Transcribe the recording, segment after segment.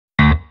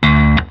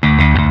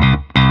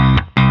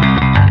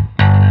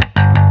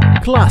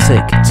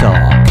Classic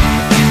Talk.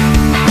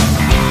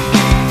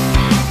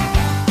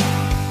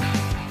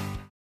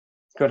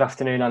 Good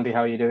afternoon, Andy.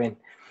 How are you doing?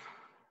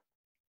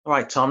 All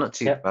right, Tom, not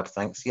too bad,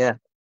 thanks. Yeah,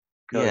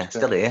 Good.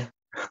 Still here.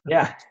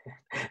 Yeah,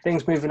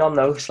 things moving on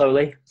though,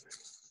 slowly.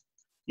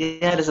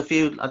 Yeah, there's a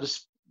few.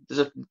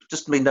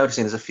 Just been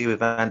noticing there's a few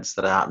events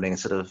that are happening,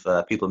 sort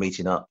of people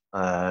meeting up,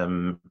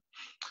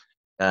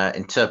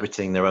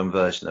 interpreting their own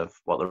version of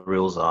what the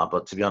rules are.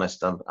 But to be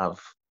honest,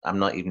 I'm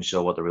not even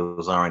sure what the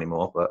rules are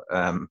anymore. But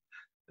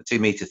the 2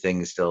 meter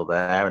thing is still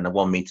there, and the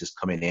 1 meter's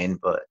coming in.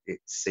 But it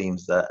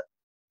seems that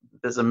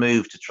there's a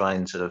move to try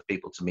and sort of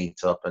people to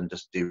meet up and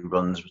just do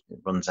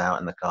runs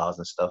out in the cars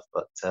and stuff.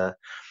 But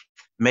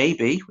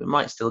maybe we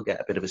might still get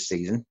a bit of a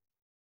season.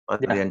 By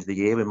the end of the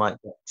year, we might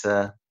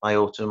get, by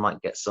autumn, we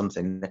might get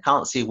something. I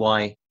can't see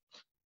why,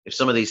 if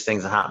some of these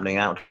things are happening,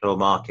 outdoor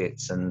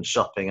markets and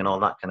shopping and all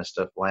that kind of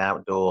stuff, why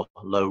outdoor,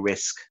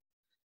 low-risk,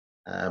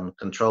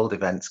 controlled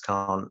events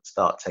can't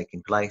start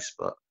taking place.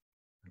 But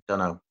I don't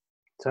know.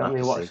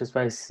 Certainly watch the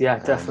space. Yeah,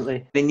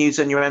 definitely. Any news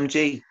on your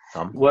MG,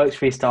 Tom?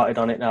 Work's restarted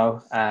on it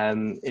now.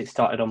 It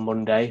started on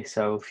Monday,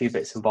 so a few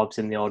bits and bobs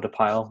in the order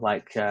pile,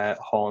 like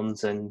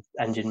horns and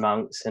engine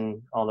mounts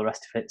and all the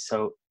rest of it.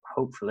 So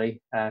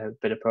hopefully a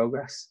bit of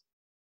progress.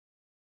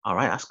 All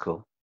right, that's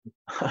cool.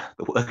 They're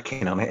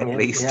working on it at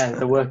least. Yeah,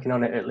 they're working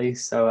on it at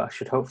least. So I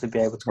should hopefully be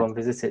able to go and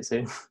visit it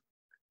soon.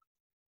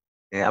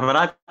 Yeah, I mean,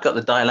 I've got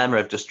the dilemma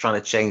of just trying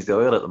to change the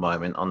oil at the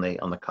moment on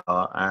the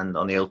car and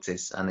on the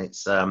Altis, and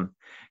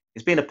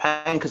it's been a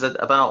pain because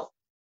about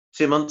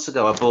 2 months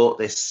ago I bought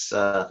this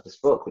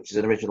book, which is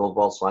an original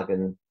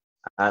Volkswagen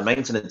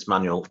maintenance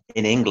manual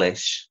in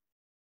English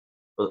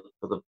for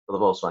the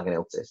Volkswagen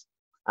Altis,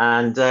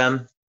 and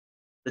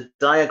the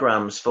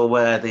diagrams for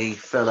where the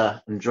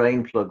filler and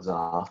drain plugs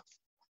are,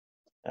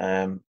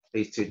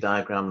 these 2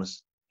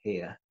 diagrams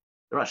here,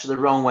 they're actually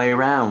the wrong way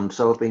around.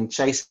 So I've been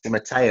chasing my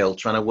tail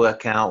trying to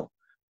work out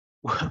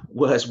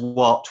where's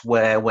what,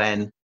 where,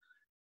 when,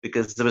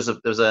 because there was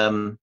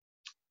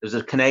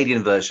a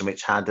Canadian version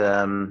which had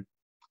an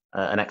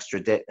extra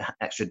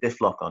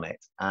diff lock on it,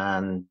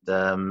 and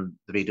the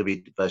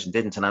VW version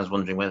didn't, and I was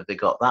wondering whether they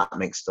got that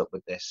mixed up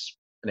with this.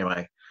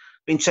 Anyway,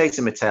 been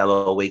chasing my tail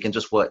all week and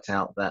just worked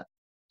out that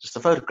just the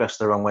photograph's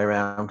the wrong way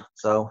around.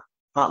 So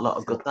quite a lot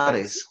of good that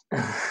is.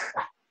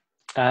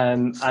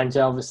 And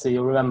obviously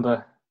you'll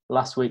remember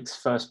last week's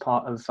first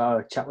part of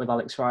our chat with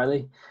Alex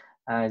Riley,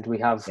 and we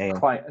have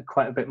quite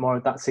a bit more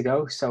of that to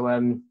go. So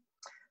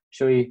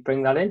shall we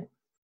bring that in?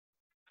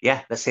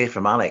 Yeah, let's hear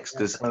from Alex,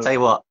 because I'll tell you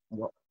what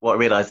I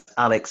realised,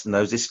 Alex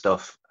knows his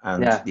stuff,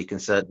 and you can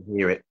certainly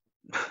hear it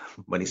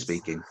when he's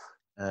speaking.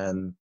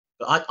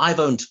 But I've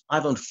owned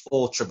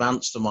 4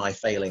 Trabants for my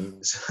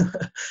failings,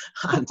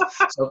 and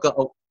so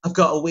I've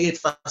got a weird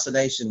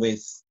fascination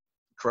with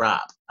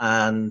crap.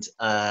 And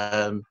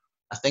I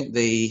think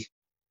the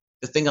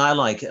thing I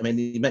like, I mean,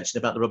 you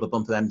mentioned about the rubber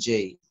bumper MG.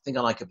 The thing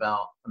I like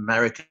about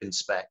American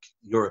spec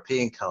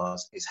European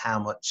cars is how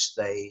much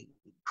they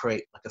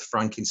create like a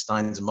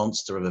Frankenstein's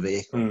monster of a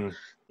vehicle.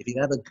 If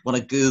you ever want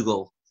to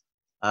Google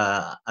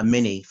a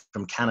Mini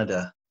from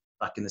Canada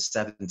back in the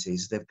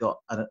 70s, they've got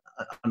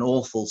an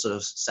awful sort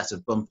of set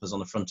of bumpers on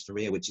the front of the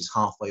rear, which is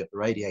halfway up the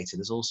radiator.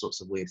 There's all sorts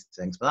of weird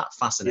things, but that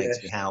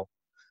fascinates me, how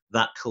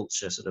that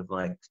culture sort of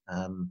like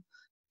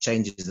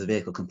changes the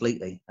vehicle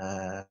completely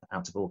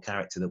out of all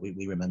character that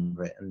we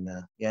remember it. And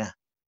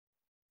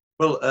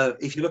Well,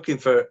 if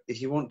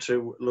you want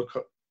to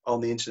look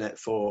on the internet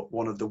for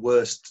one of the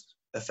worst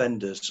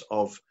offenders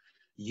of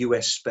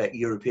US spec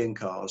European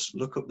cars,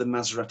 look up the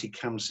Maserati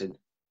Camsin.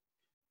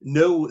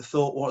 No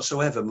thought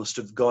whatsoever must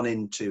have gone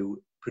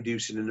into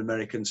producing an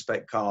American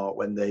spec car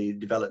when they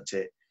developed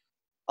it.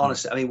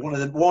 Honestly, I mean,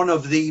 one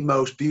of the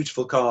most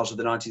beautiful cars of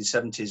the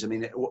 1970s. I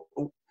mean,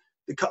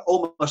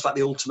 almost like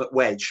the ultimate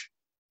wedge.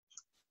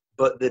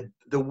 But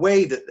the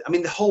way that, I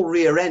mean, the whole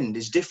rear end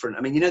is different.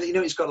 I mean, you know,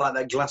 it's got like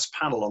that glass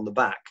panel on the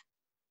back.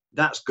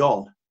 That's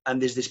gone,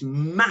 and there's this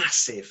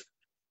massive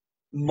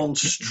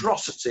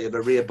monstrosity of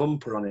a rear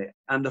bumper on it,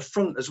 and the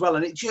front as well.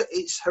 And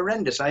it's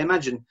horrendous. I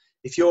imagine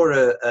if you're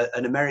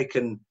an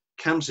American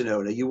Camsin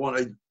owner, you want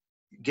to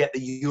get the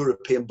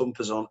European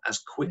bumpers on as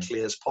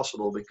quickly as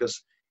possible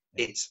because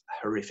it's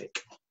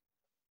horrific.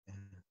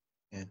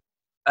 Yeah.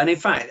 And in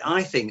fact,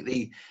 I think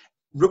the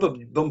rubber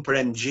bumper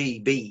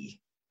MGB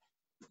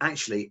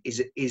actually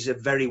is a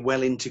very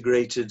well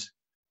integrated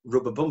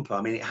rubber bumper.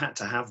 I mean, it had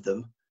to have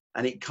them,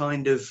 and it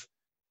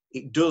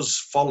does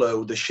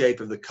follow the shape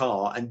of the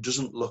car and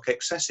doesn't look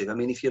excessive. I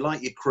mean, if you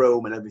like your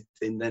chrome and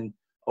everything, then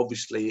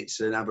obviously it's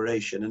an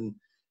aberration. And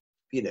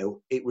you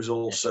know, it was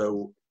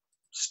also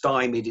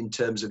stymied in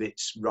terms of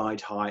its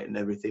ride height and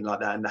everything like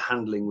that. And the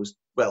handling was,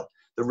 well,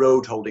 the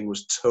road holding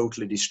was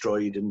totally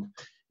destroyed and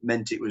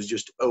meant it was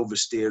just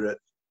oversteer at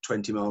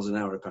 20 miles an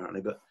hour,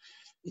 apparently. But,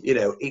 you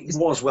know, it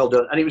was well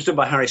done. And it was done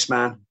by Harris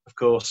Mann, of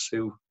course,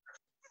 who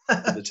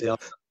did the TL.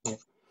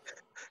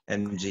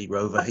 MG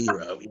Rover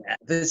Hero. Yeah,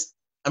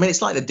 I mean,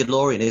 it's like the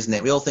DeLorean, isn't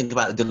it? We all think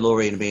about the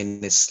DeLorean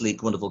being this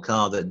sleek, wonderful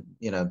car that,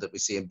 you know, that we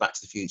see in Back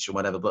to the Future and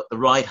whatever, but the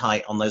ride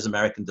height on those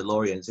American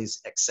DeLoreans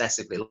is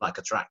excessively like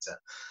a tractor.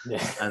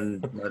 Yeah.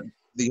 And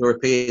the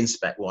European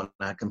spec one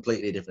had a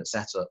completely different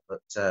setup,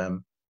 but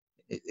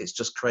it's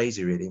just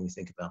crazy, really, when you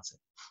think about it.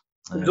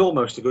 It was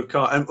almost a good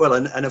car. And well,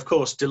 and of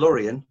course,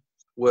 DeLorean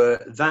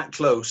were that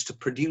close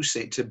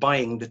to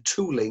buying the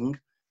tooling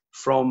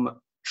from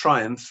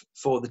Triumph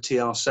for the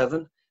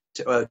TR7,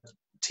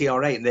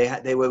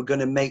 TR8. They were going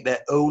to make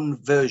their own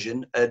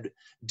version, a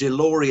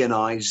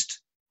DeLoreanized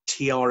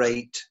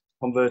TR8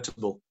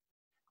 convertible.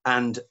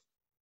 And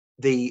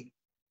the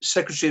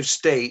Secretary of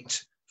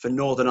State for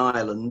Northern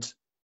Ireland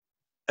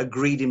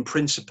agreed in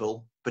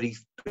principle, but he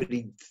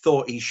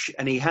thought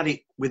and he had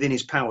it within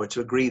his power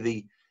to agree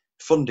the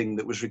funding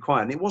that was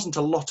required. And it wasn't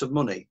a lot of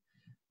money,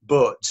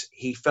 but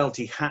he felt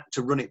he had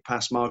to run it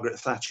past Margaret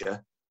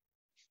Thatcher.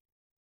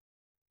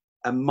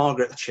 And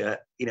Margaret Thatcher,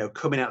 you know,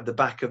 coming out of the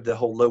back of the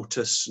whole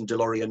Lotus and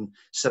DeLorean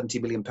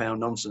 £70 million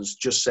nonsense,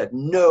 just said,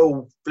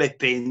 no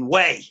flipping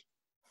way.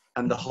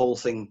 And the whole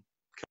thing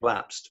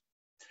collapsed.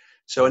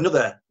 So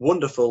another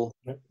wonderful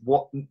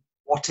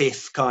what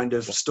if kind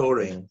of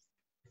story.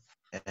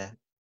 Yeah.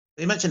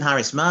 You mentioned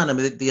Harris Mann. I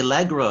mean, the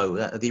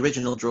Allegro, the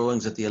original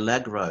drawings of the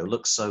Allegro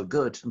looked so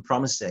good and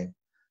promising.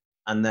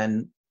 And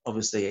then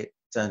obviously it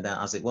turned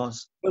out as it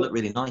was. It looked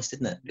really nice,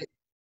 didn't it?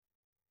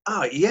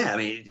 Oh, yeah. I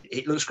mean,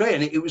 it looks great.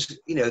 And it was,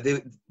 you know,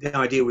 the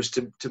idea was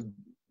to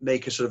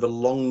make a sort of a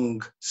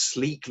long,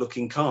 sleek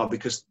looking car,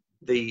 because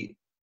the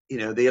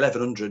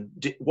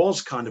 1100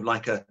 was kind of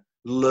like a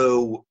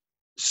low,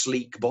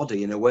 sleek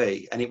body in a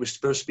way. And it was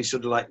supposed to be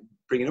sort of like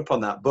bringing up on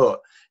that.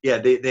 But yeah,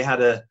 they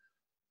had a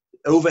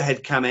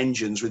overhead cam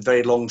engines with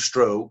very long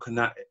stroke, and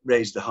that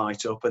raised the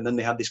height up. And then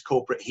they had this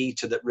corporate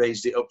heater that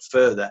raised it up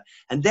further.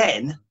 And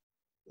then,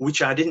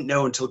 which I didn't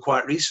know until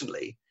quite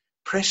recently,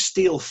 Pressed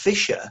Steel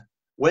Fisher,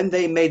 when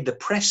they made the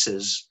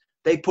presses,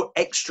 they put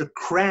extra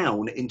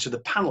crown into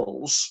the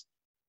panels,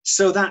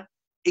 so that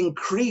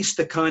increased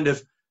the kind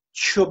of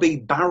chubby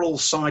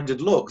barrel-sided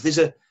look.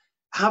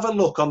 Have a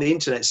look on the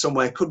internet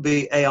somewhere. It could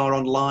be AR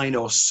Online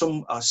or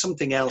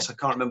something else. I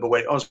can't remember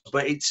where it was,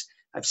 but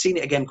I've seen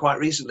it again quite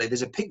recently.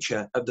 There's a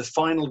picture of the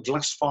final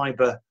glass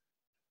fiber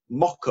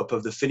mock-up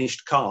of the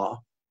finished car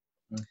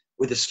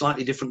with a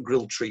slightly different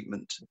grille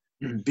treatment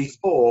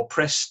before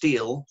Pressed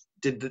Steel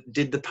did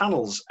the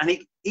panels. And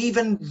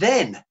even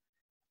then,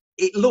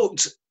 it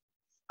looked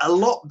a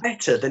lot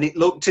better than it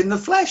looked in the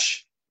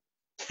flesh.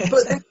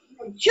 But then,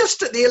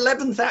 just at the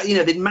 11th hour, you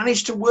know, they'd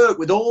managed to work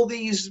with all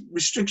these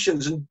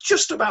restrictions and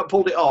just about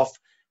pulled it off.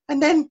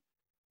 And then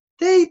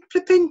they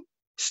flipping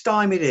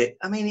stymied it.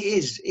 I mean,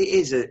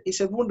 it's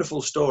a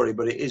wonderful story,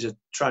 but it is a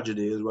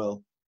tragedy as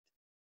well.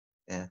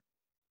 Yeah.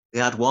 They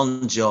had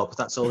one job.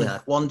 That's all they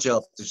had. One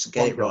job to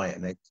get it right,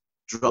 and they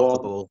dropped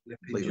the ball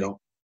completely.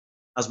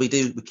 As we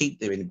keep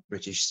doing in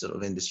British sort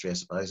of industry, I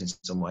suppose, in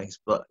some ways.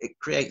 But it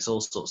creates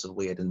all sorts of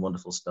weird and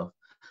wonderful stuff.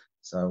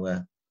 So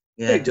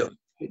yeah, it does.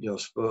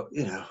 But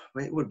you know,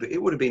 it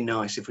would have been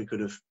nice if we could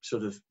have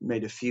sort of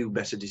made a few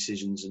better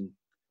decisions. And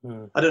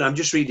I don't know. I'm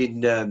just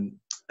reading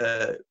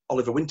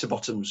Oliver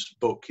Winterbottom's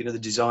book. You know, the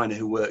designer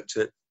who worked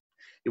at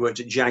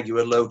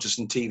Jaguar, Lotus,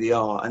 and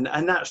TVR, and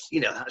that's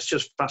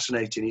just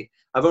fascinating.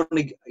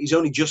 He's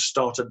only just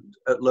started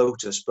at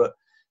Lotus, but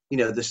you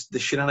know, the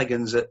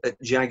shenanigans at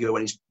Jaguar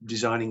when he's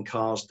designing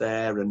cars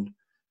there, and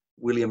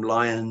William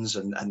Lyons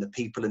and the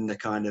people in the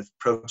kind of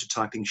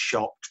prototyping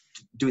shop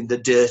doing the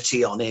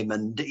dirty on him,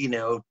 and you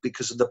know,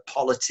 because of the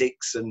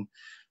politics, and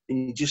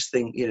you just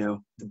think, you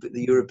know,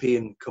 the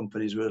European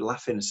companies were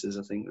laughing at us,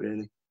 I think,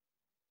 really.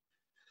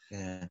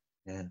 Yeah.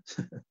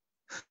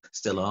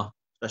 Still are,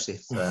 especially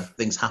if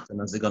things happen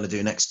as they're going to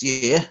do next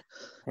year.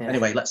 Yeah.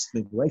 Anyway, let's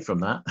move away from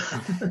that.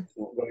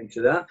 Not going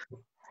to that.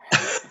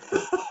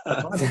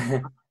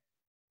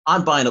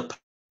 I'm buying up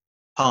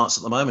parts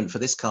at the moment for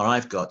this car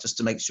I've got, just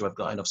to make sure I've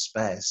got enough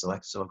spares, so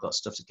I've got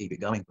stuff to keep it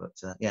going. But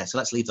yeah, so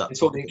let's leave that.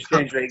 It's all the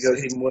exchange rate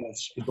goes even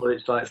worse, because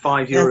it's like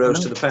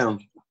 €5 to the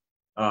pound.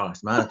 Oh,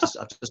 it's mad!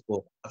 I've just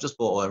bought a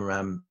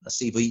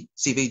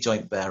CV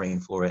joint bearing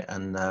for it,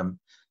 and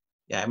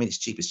yeah, I mean, it's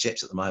cheap as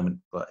chips at the moment,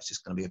 but it's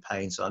just going to be a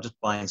pain. So I'm just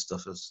buying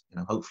stuff as, you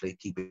know, hopefully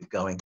keep it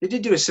going. They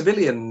did do a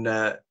civilian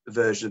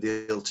version of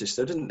the Iltis,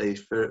 though, didn't they,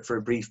 for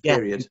a brief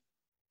period?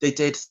 They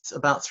did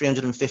about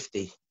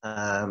 350,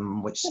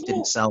 which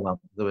didn't sell well.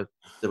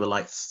 There were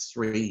like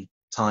 3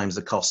 times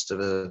the cost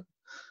of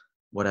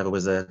whatever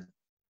was the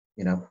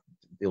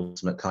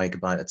ultimate car you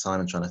could buy at the time.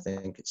 I'm trying to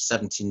think. It's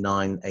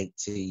 79,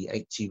 80,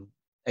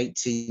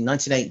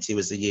 1980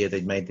 was the year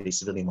they made these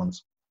civilian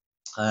ones.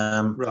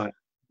 Right.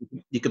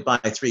 You could buy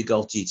 3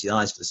 Golf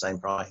GTIs for the same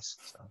price.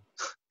 So.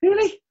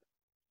 Really?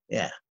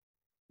 Yeah.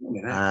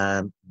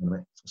 Yeah.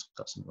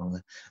 Got something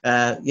wrong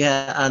there.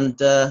 Yeah, and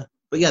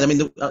but yeah, I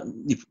mean,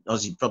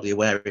 as you're probably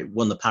aware, it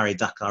won the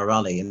Paris-Dakar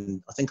Rally,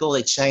 and I think all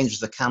they changed was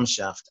the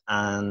camshaft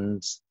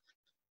and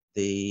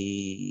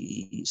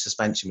the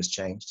suspension was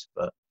changed.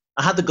 But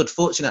I had the good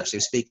fortune actually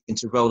of speaking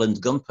to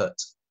Roland Gumpert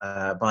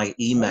by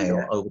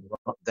email over the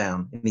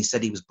lockdown, and he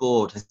said he was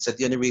bored. He said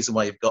the only reason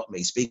why you've got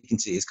me speaking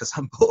to you is because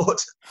I'm bored.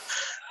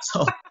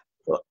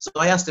 so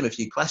I asked him a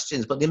few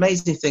questions. But the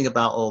amazing thing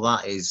about all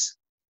that is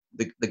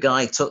the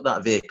guy took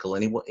that vehicle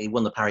and he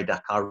won the Paris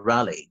Dakar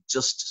Rally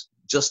just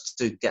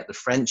to get the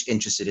French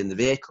interested in the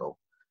vehicle.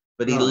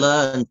 But he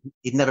learned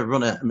he'd never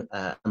run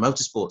a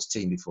motorsports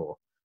team before.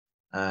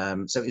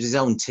 So it was his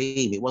own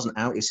team. It wasn't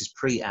Audi. It was his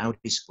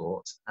pre-Audi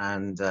sport,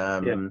 and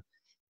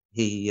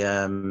he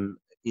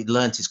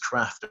learned his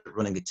craft of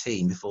running a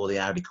team before the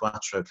Audi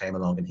Quattro came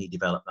along, and he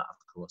developed that,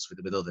 of course,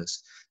 with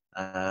others.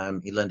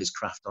 He learned his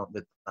craft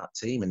with that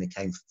team, and he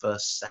came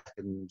first,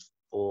 second,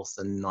 fourth,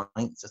 and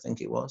ninth, I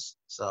think it was.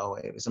 So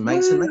it was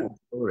amazing, amazing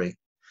story.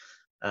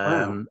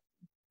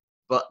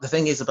 But the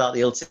thing is about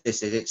the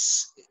Iltis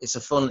is it's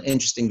a fun,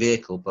 interesting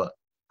vehicle, but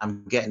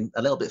I'm getting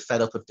a little bit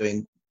fed up of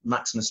doing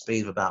maximum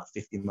speed of about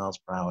 50 miles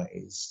per hour.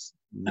 Is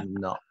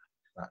not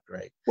that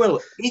great. Well,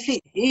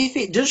 if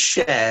it does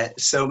share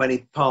so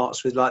many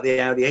parts with like the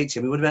Audi 80,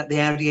 I mean, what about the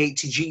Audi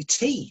 80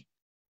 GT?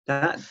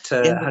 That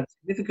had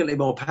significantly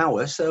more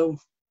power. So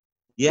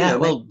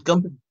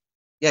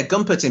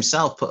Gumpert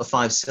himself put a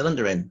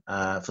 5-cylinder in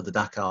for the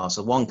Dakar.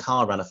 So one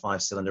car ran a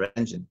 5-cylinder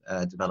engine,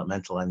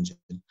 developmental engine.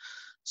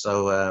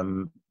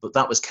 So, but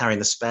that was carrying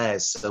the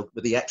spares. So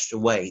with the extra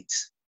weight,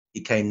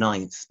 he came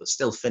 9th, but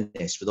still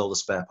finished with all the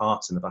spare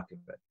parts in the back of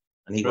it.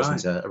 And he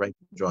wasn't a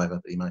racing driver,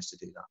 but he managed to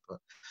do that. But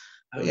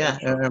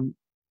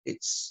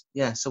it's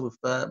So with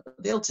the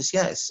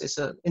Iltis, it's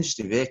an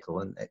interesting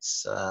vehicle, and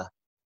it's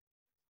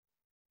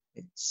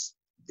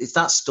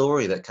that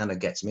story that kind of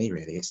gets me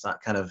really. It's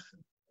that kind of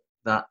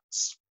like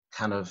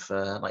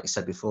you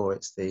said before.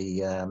 It's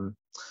the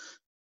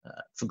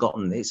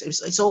forgotten.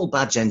 It's all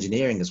badge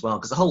engineering as well,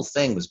 because the whole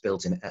thing was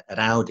built at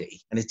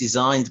Audi and is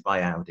designed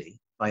by Audi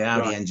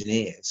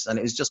engineers, and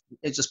it's just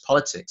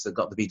politics that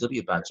got the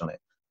VW badge on it.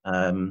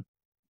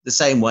 The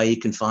same way you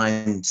can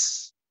find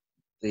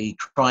the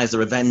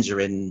Chrysler Avenger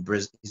in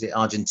is it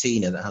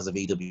Argentina that has a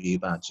VW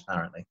badge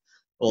apparently.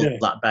 All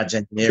that badge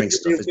engineering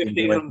stuff has been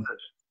doing.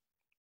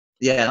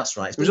 Yeah, that's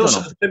right. It was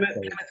also the Plymouth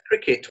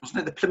Cricket,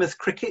 wasn't it? The Plymouth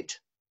Cricket.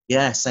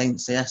 Yeah, same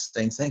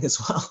thing as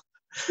well.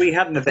 We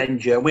had an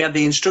Avenger. We had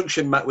the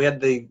instruction. We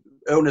had the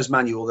owner's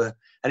manual there,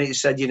 and it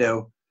said,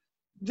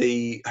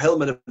 the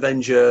Hellman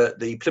Avenger,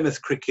 the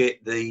Plymouth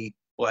Cricket, the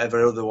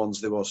whatever other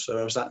ones there was. So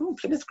I was like, oh,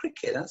 Plymouth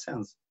Cricket. That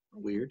sounds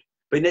weird.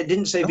 But it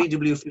didn't say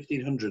VW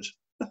 1500.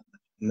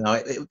 No,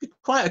 it would be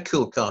quite a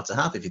cool car to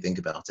have if you think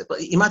about it.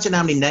 But imagine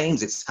how many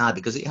names it's had,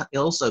 because it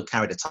also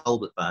carried a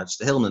Talbot badge,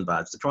 the Hillman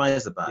badge, the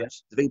Chrysler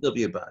badge, the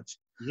VW badge.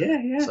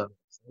 Yeah. So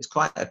it's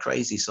quite a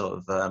crazy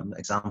sort of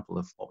example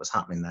of what was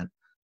happening then.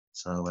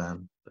 So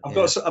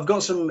I've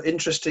got some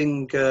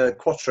interesting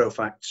Quattro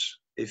facts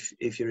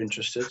if you're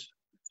interested.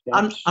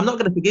 I'm not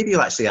going to forgive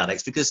you actually,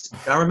 Alex, because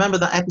I remember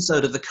that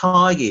episode of the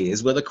Car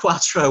Years where the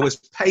Quattro was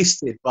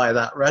pasted by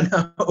that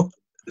Renault.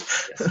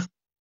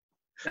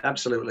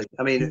 Absolutely.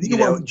 I mean,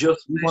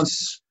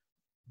 justice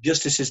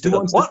is done. You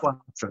wanted the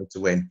Quattro to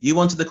win. You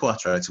wanted the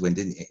Quattro to win,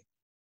 didn't you?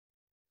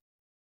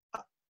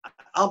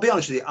 I'll be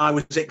honest with you.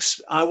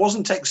 I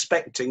wasn't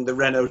expecting the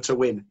Renault to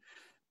win.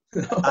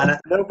 And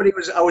nobody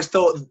was. I always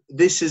thought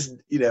this is,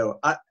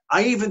 I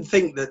even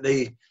think that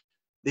they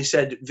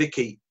said,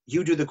 Vicky,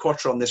 you do the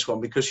Quattro on this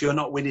one because you're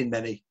not winning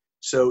many,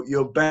 so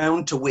you're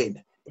bound to win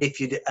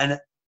if you do. And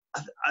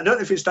I don't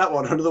know if it's that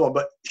one or another one,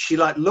 but she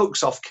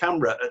looks off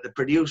camera at the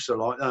producer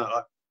like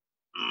that,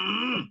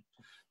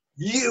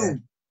 you.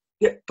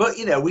 Yeah. But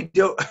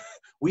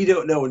we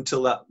don't know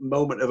until that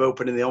moment of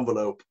opening the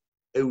envelope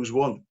who's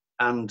won,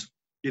 and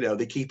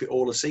they keep it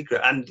all a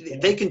secret, and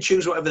they can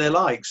choose whatever they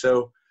like.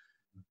 So.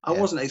 I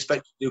wasn't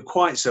expecting to do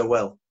quite so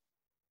well,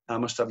 I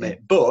must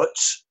admit. But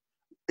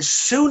as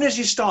soon as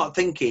you start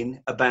thinking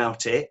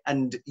about it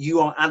and you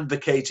are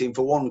advocating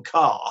for one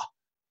car,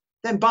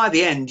 then by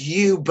the end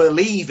you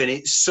believe in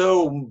it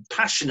so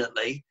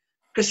passionately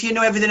because you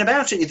know everything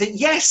about it. You think,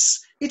 yes,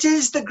 it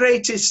is the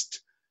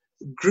greatest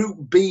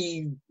Group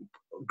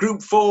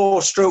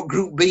 4 /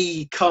 Group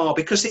B car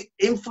because it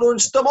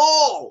influenced them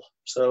all.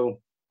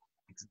 So,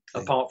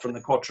 apart from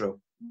the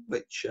Quattro.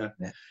 Which I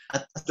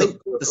think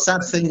the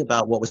sad thing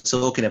about what we're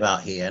talking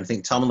about here, and I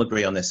think Tom will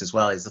agree on this as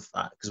well, is the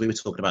fact, because we were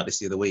talking about this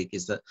the other week,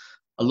 is that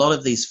a lot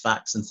of these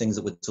facts and things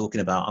that we're talking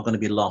about are going to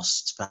be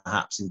lost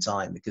perhaps in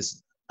time,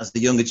 because as the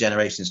younger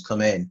generations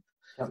come in,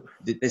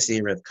 this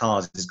era of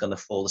cars is going to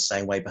fall the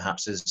same way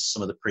perhaps as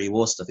some of the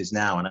pre-war stuff is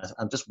now. And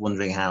I'm just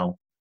wondering how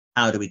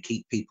do we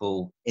keep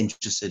people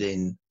interested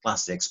in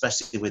plastic,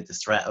 especially with the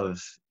threat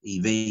of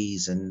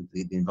EVs and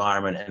the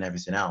environment and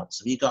everything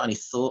else. Have you got any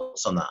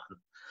thoughts on that?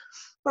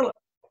 Well,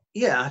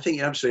 yeah, I think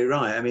you're absolutely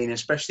right. I mean,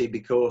 especially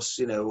because,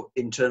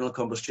 internal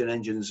combustion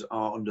engines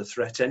are under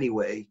threat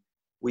anyway.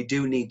 We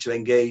do need to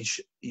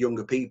engage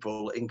younger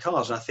people in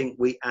cars. And I think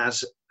we,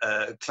 as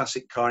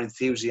classic car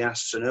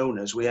enthusiasts and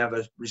owners, we have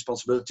a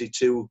responsibility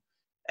to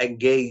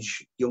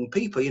engage young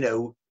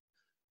people,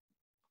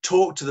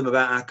 talk to them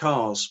about our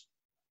cars.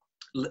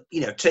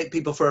 take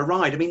people for a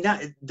ride. I mean,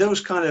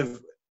 those kind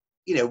of,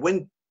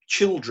 when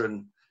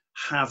children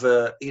have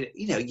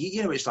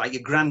it's like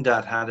your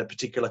granddad had a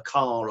particular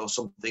car or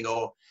something,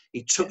 or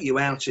he took you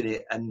out in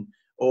it,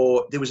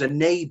 or there was a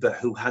neighbor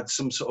who had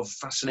some sort of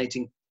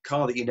fascinating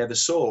car that you never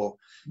saw.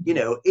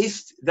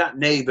 If that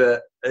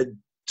neighbor had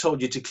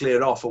told you to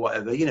clear off or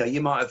whatever,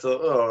 you might have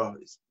thought, oh,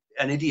 it's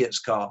an idiot's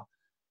car.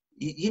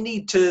 You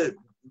need to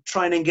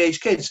try and engage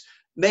kids.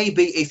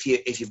 Maybe if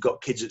you've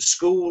got kids at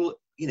school,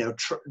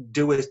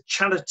 do a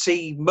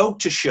charity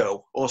motor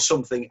show or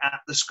something at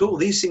the school.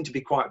 These seem to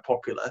be quite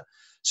popular.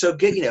 So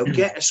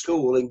get a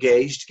school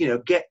engaged.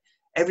 Get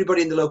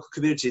everybody in the local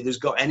community that's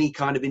got any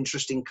kind of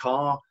interesting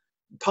car.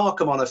 Park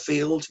them on a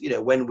field.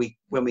 When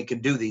we can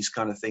do these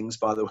kind of things,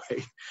 by the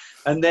way,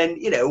 and then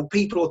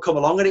people will come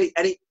along, and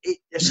it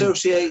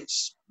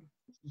associates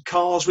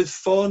cars with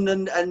fun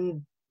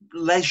and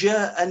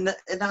leisure and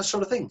that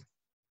sort of thing.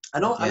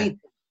 And I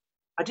mean,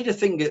 I did a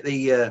thing at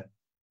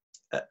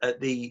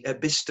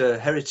Bicester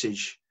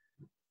Heritage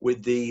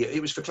with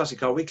it was for Classic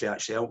Car Weekly,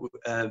 actually.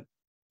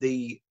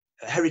 The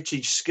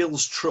Heritage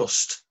Skills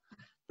Trust,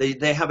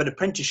 they have an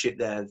apprenticeship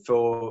there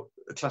for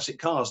classic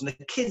cars, and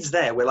the kids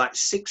there were like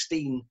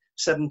 16,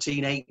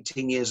 17,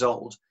 18 years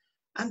old,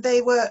 and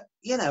they were,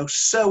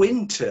 so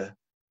into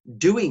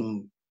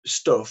doing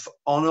stuff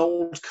on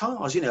old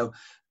cars.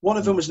 One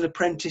of them was an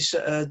apprentice,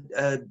 a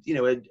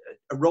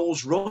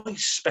Rolls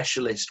Royce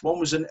specialist. One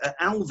was an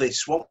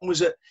Alvis. One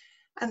was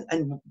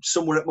and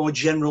some were at more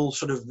general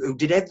sort of, who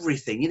did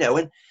everything,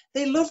 and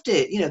they loved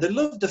it. They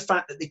loved the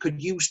fact that they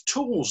could use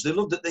tools. They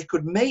loved that they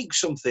could make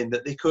something,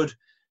 that they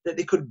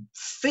could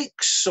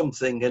fix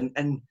something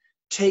and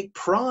take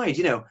pride.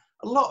 A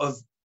lot of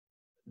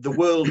the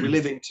world we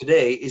live in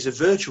today is a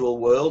virtual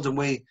world,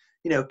 and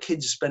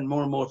kids spend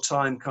more and more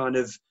time kind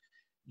of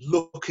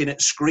looking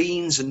at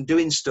screens and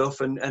doing stuff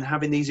and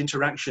having these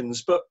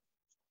interactions. But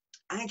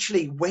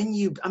actually,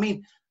 I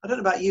mean, I don't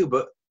know about you,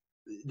 but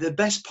the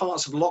best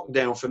parts of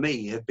lockdown for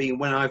me have been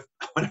when I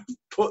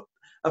put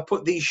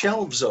these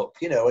shelves up,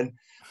 and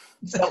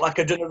felt like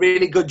I'd done a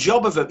really good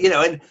job of them,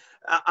 and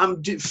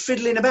I'm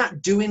fiddling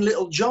about doing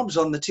little jobs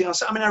on the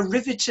TR7. I mean, I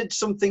riveted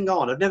something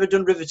on. I've never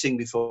done riveting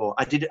before.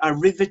 I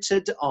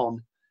riveted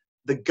on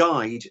the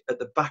guide at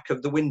the back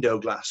of the window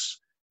glass.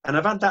 And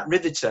I've had that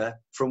riveter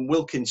from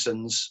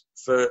Wilkinson's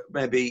for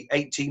maybe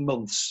 18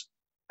 months,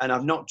 and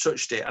I've not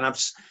touched it. And I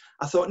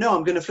thought, no,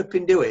 I'm going to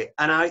flipping do it.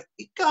 And I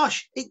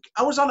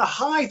was on a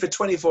high for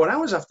 24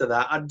 hours after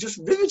that. I just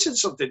riveted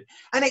something,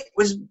 and it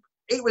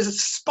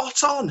was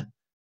spot on.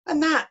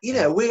 And that,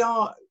 we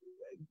are,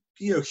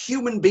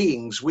 human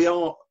beings. We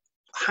are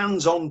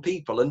hands-on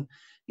people, and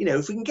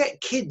if we can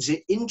get kids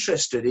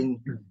interested in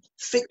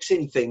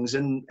fixing things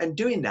and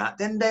doing that,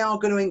 then they are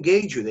going to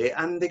engage with it,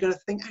 and they're going to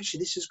think, actually,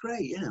 this is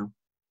great,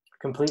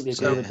 Completely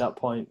agree with that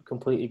point.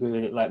 Completely agree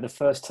with it. Like the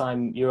first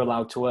time you're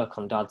allowed to work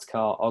on dad's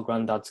car or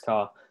granddad's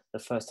car, the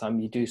first time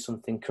you do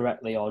something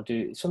correctly or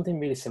do something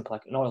really simple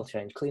like an oil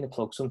change, clean a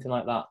plug, something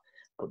like that.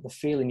 But the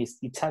feeling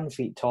you're 10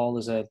 feet tall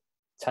as a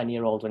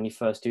 10-year-old when you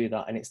first do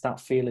that, and it's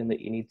that feeling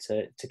that you need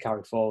to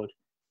carry forward.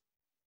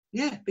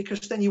 Yeah,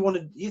 because then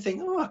you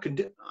think, oh, I can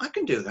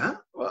do that.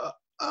 Well,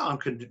 I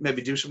could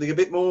maybe do something a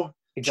bit more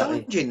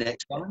challenging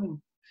next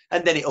time,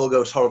 and then it all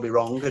goes horribly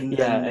wrong, and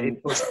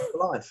it puts it to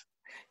life.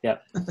 Yeah,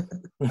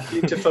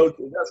 to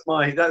focus.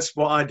 That's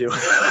what I do.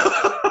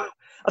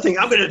 I think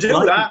I'm going to do that,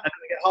 and then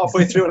I get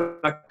halfway through, and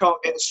I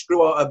can't get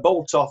a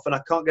bolt off, and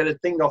I can't get a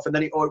thing off, and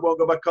then it won't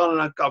go back on,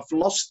 and I've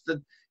lost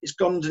it's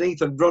gone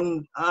underneath and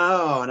run.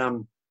 And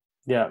I'm.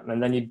 Yeah,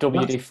 and then you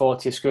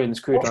WD-40 a screw, and the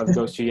screwdriver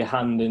goes through your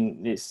hand,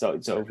 and it's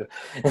over.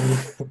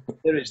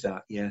 There is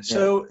that, yeah.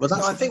 So,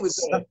 I think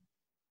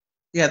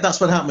that's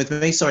what happened with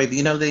me. Sorry,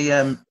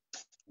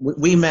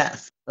 we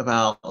met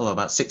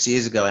about 6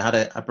 years ago. I had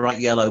a bright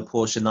yellow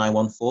Porsche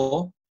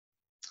 914.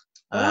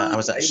 I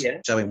was at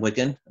a show in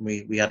Wigan, and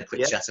we had a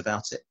quick chat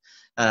about it.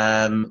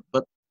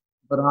 But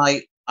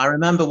I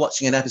remember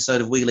watching an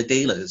episode of Wheeler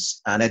Dealers,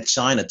 and Ed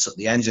China took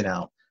the engine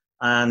out.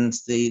 And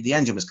the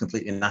engine was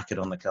completely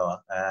knackered on the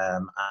car,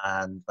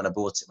 and when I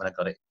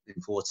got it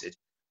imported.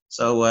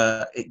 So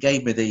it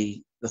gave me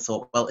the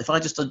thought, well, if I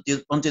just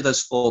undo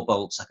those 4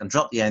 bolts, I can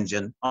drop the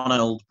engine on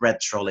an old bread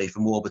trolley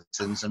from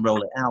Warburton's and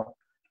roll it out.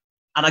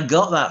 And I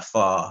got that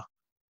far,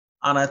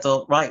 and I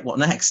thought, right, what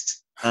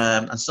next?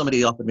 And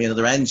somebody offered me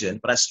another engine,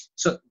 but I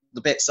took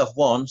the bits off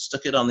one,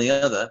 stuck it on the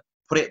other,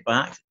 put it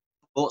back,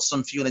 bought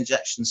some fuel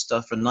injection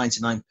stuff from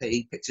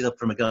 99p, picked it up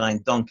from a guy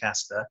in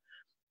Doncaster,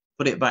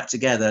 put it back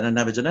together, and I'd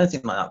never done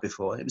anything like that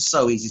before. It was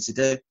so easy to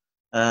do.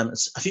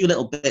 A few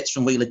little bits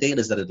from Wheeler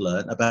Dealers that I'd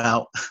learned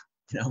about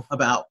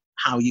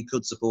how you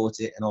could support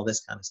it and all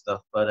this kind of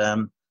stuff.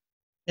 But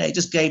it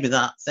just gave me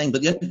that thing.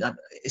 But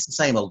it's the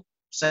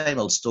same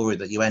old story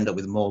that you end up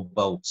with more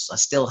bolts. I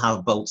still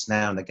have bolts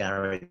now in the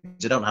garage.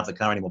 I don't have the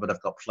car anymore, but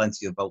I've got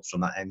plenty of bolts from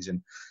that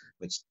engine,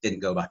 which didn't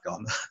go back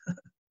on.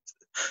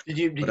 Did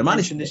you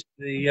mention this to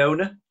the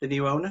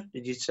new owner?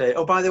 Did you say,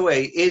 oh, by the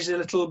way, here's a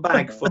little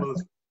bag full of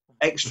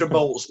extra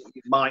bolts that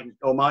you might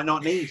or might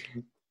not need?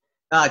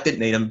 I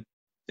didn't need them.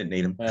 Didn't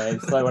need them.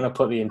 It's like when I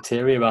put the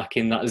interior back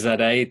in that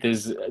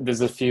Z8,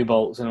 there's a few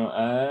bolts,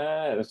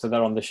 and so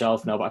they're on the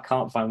shelf now, but I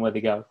can't find where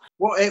they go.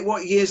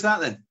 What year is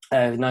that then?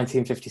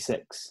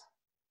 1956.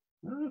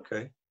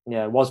 Okay.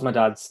 Yeah, it was my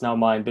dad's, now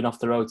mine. Been off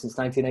the road since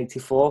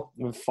 1984.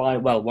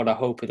 Well, what I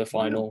hope are the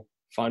final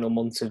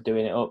months of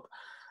doing it up.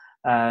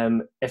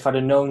 If I'd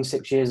have known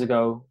 6 years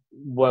ago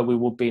where we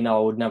would be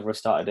now, I would never have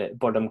started it,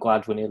 but I'm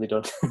glad we're nearly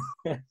done.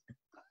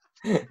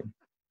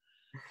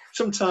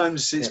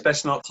 Sometimes it's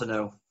best not to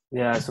know.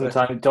 Yeah,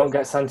 sometimes don't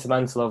get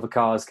sentimental over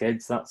cars,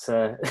 kids. That's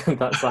like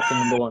the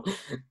number one.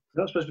 You're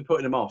not supposed to be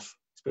putting them off.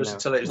 You're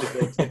supposed to tell it it's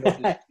the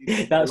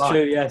greatest. That's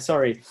true, yeah,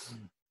 sorry.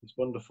 It's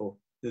wonderful.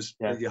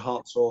 Your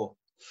heart's all.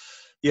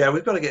 Yeah,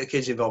 we've got to get the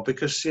kids involved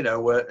because, you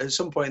know, at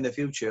some point in the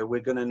future, we're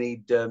going to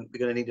need a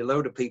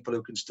load of people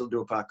who can still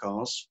do up our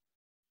cars,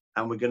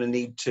 and we're going to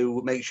need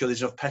to make sure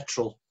there's enough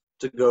petrol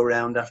to go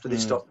around after they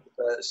stop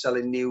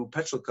selling new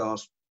petrol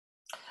cars.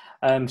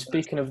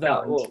 Speaking of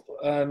that,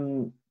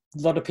 a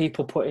lot of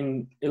people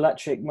putting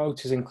electric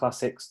motors in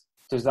classics.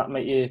 Does that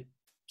make you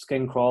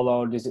skin crawl,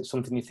 or is it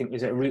something you think?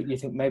 Is it a route you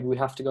think maybe we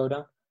have to go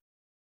down?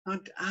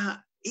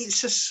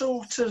 It's a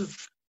sort of.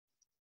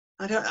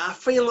 I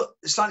feel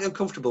slightly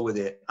uncomfortable with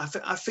it.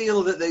 I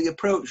feel that the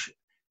approach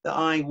that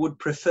I would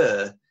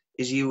prefer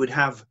is you would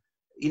have,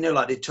 you know,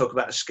 like they talk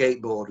about a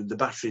skateboard with the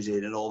batteries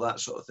in and all that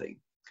sort of thing.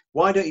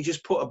 Why don't you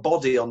just put a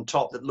body on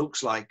top that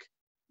looks like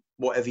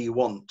whatever you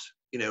want?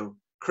 You know,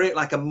 create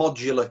like a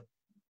modular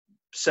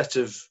set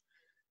of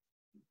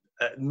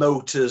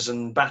motors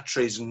and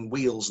batteries and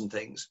wheels and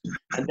things.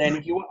 And then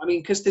if you want, I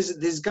mean, because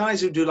there's guys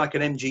who do like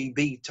an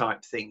MGB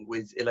type thing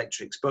with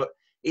electrics, but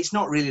it's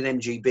not really an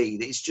MGB.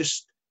 It's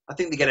just, I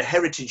think they get a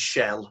heritage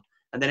shell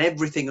and then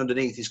everything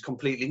underneath is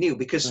completely new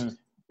because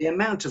the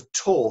amount of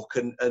torque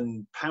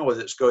and power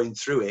that's going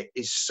through it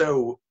is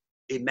so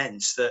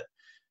immense that,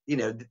 you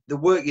know, the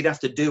work you'd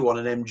have to do on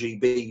an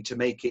MGB to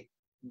make it,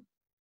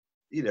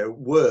 you know,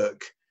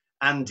 work.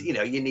 And, you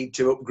know, you need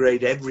to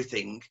upgrade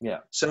everything. Yeah.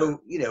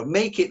 So, you know,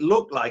 make it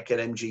look like an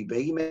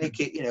MGB,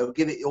 make it, you know,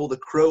 give it all the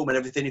chrome and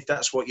everything if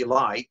that's what you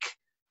like.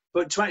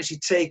 But to actually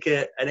take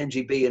an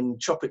MGB and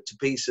chop it to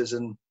pieces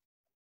and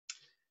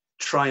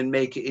try and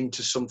make it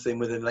into something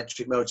with an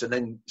electric motor and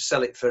then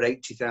sell it for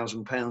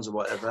 £80,000 or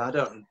whatever, I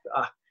don't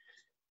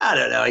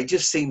know. It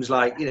just seems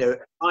like, you know,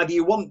 either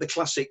you want the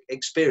classic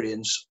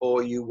experience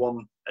or you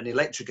want an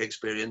electric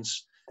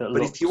experience.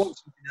 But if you want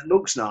something that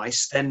looks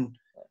nice, then,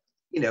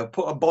 you know,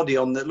 put a body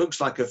on that looks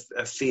like a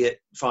Fiat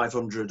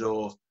 500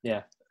 or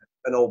an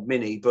old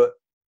Mini, but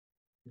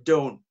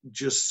don't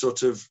just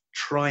sort of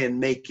try and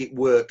make it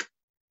work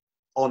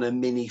on a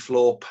mini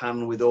floor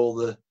pan with all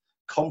the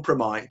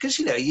compromise. Because,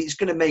 you know, it's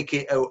going to make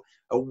it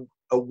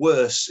a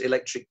worse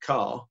electric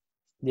car.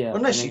 Yeah.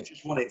 Unless you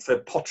just want it for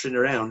pottering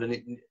around and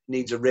it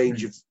needs a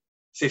range of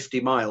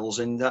 50 miles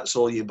and that's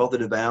all you're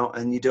bothered about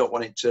and you don't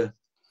want it to,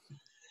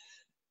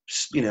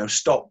 you know,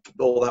 stop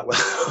all that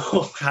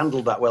well,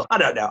 handle that well. I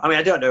don't know. I mean,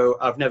 I don't know.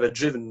 I've never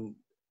driven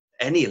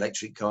any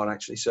electric car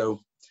actually, so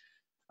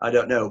I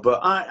don't know.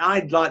 But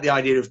I'd like the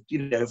idea of, you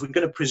know, if we're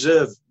going to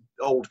preserve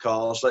old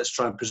cars, let's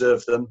try and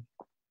preserve them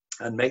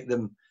and make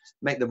them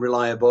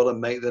reliable and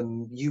make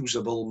them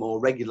usable more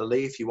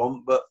regularly if you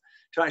want. But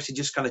to actually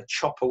just kind of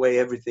chop away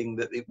everything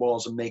that it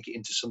was and make it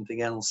into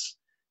something else,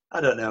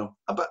 I don't know.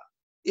 But,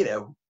 you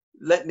know,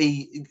 let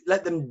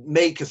them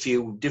make a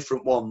few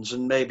different ones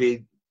and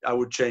maybe I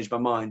would change my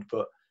mind,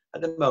 but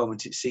at the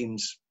moment it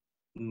seems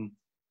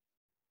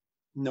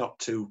not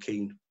too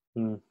keen.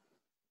 Yeah.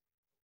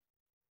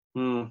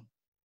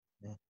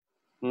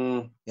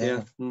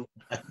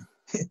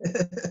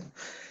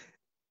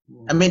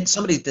 I mean,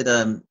 somebody did.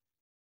 Haven't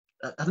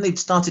they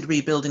started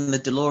rebuilding the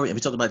DeLorean? We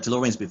talked about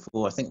DeLoreans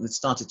before. I think they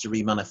started to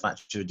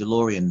remanufacture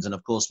DeLoreans, and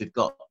of course we've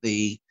got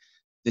the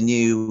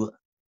new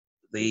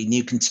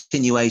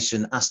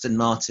continuation Aston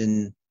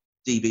Martin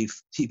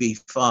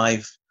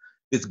DB5.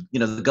 With, you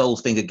know, the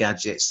gold finger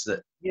gadgets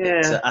that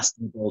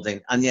Aston building,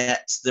 and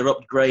yet they're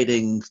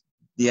upgrading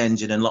the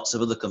engine and lots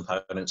of other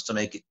components to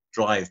make it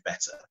drive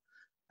better.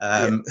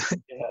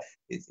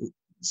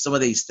 Some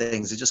of these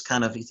things are just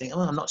kind of, you think, oh,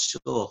 I'm not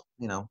sure,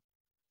 you know.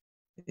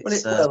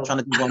 It's trying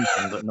to do one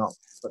thing, but not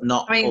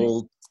I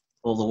mean,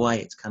 all the way.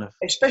 It's kind of,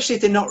 especially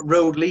if they're not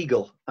road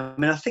legal. I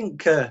mean, I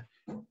think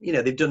you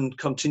know, they've done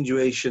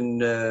continuation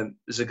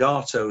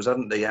Zagatos,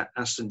 haven't they?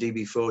 Aston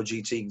DB4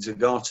 GT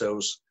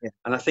Zagatos,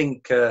 and I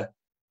think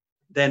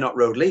they're not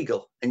road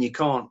legal, and you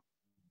can't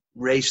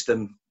race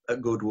them at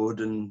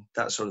Goodwood and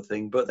that sort of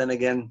thing. But then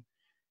again,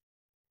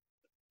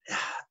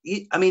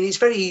 I mean, it's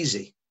very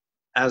easy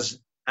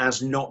as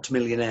not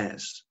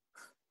millionaires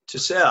to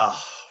say,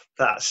 "Oh,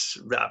 that's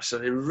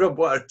absolutely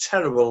what a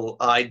terrible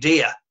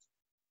idea."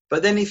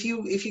 But then if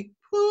you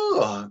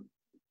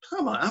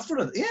I might have one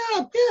of them.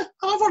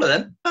 I'll have one of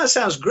them. That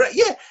sounds great.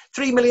 Yeah,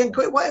 3 million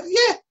quid, whatever.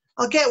 Yeah,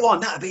 I'll get one.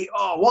 That'd be,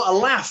 oh, what a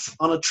laugh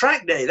on a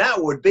track day.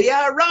 That would be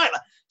all right.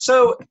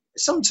 So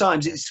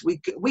sometimes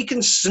we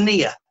can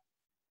sneer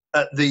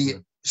at the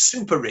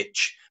super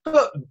rich,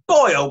 but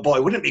boy, oh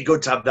boy, wouldn't it be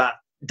good to have that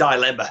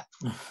dilemma?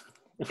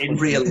 in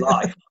real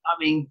life. I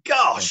mean,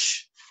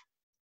 gosh,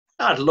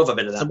 I'd love a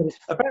bit of that.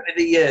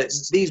 Apparently,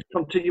 these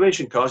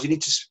continuation cars,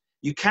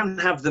 you can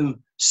have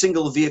them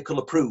single vehicle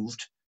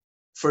approved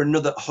for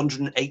another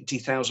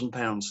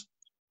 £180,000.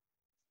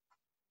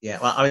 Yeah,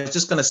 well, I was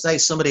just going to say,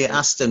 somebody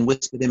asked and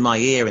whispered in my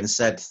ear and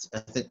said, I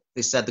think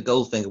they said the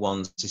Goldfinger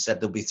ones, he said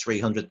there'll be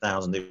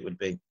 300,000 it would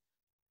be.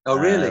 Oh,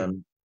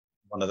 really?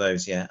 One of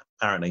those, yeah,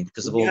 apparently,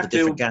 because of Would you all the have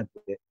different to-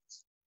 gadgets.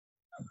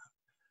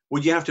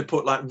 Would you have to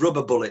put like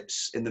rubber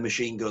bullets in the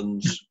machine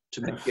guns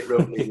to make it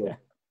road legal?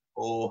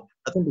 Or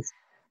I think it's,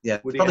 yeah,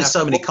 would it probably have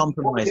so many what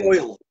compromises.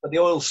 the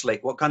oil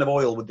slick, what kind of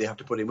oil would they have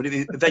to put in? Would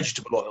it be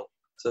vegetable oil?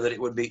 So that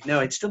it would be, no,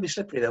 it'd still be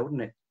slippery though,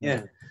 wouldn't it?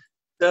 Yeah.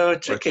 So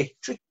tricky.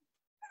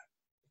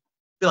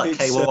 Be like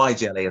It's, KY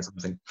jelly or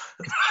something.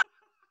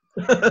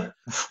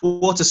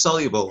 Water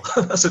soluble.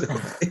 That's what it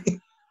would be.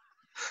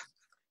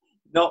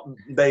 Not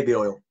baby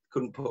oil.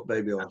 Couldn't put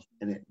baby oil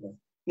in it. No.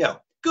 Yeah,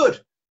 good.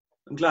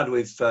 I'm glad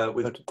we've covered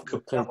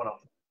that one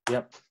off.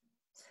 Yep.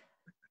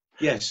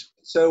 Yes.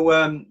 So,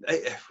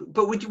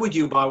 but would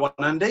you buy one,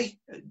 Andy?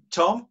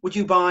 Tom, would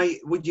you buy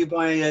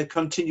a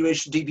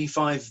continuation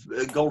DB5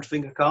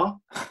 Goldfinger car?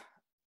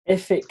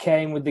 If it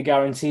came with the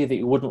guarantee that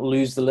you wouldn't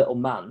lose the little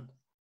man,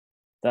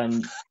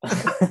 then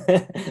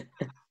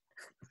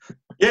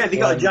yeah, they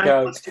got a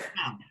giant plastic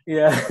man.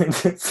 Yeah.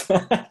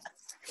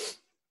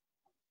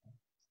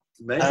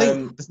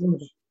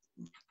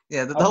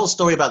 Yeah, the whole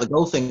story about the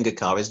Goldfinger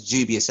car is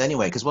dubious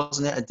anyway, because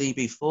wasn't it a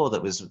DB4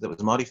 that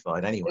was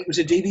modified anyway? It was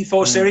a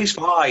DB4 Series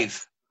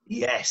 5.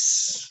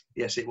 Yes,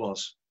 it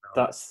was.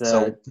 That's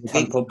So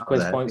 10 pub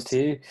quiz points to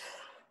you.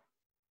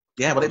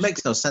 Yeah, but it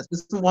makes no sense.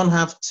 Doesn't one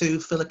have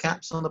two filler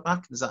caps on the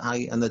back? Is that how?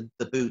 And the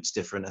boot's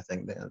different, I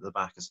think, at the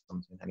back or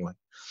something. Anyway,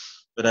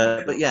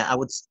 but yeah, I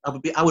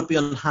would be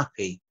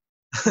unhappy.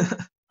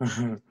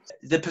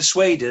 The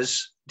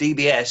Persuaders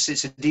DBS,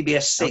 it's a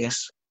DBS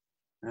 6.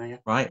 Oh, yeah.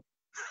 Right.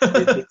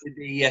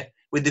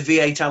 with the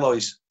V8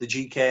 alloys, the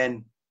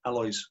GKN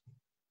alloys.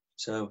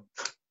 So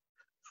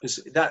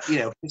that,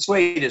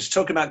 Persuaders,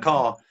 talking about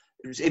car,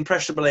 it was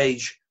impressionable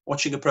age,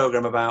 watching a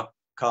program about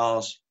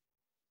cars,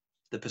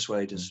 the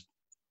Persuaders.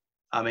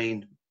 I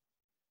mean,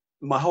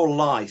 my whole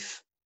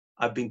life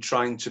I've been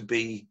trying to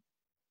be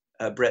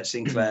Brett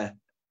Sinclair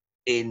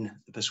in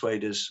the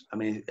Persuaders. I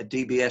mean, a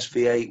DBS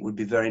V8 would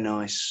be very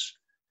nice.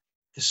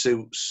 The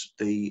suits,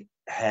 the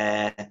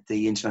hair,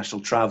 the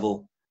international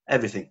travel,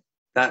 everything.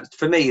 That,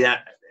 for me,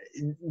 that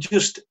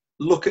just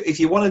look at, if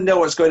you want to know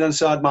what's going on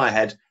inside my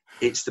head,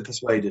 it's the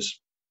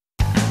Persuaders.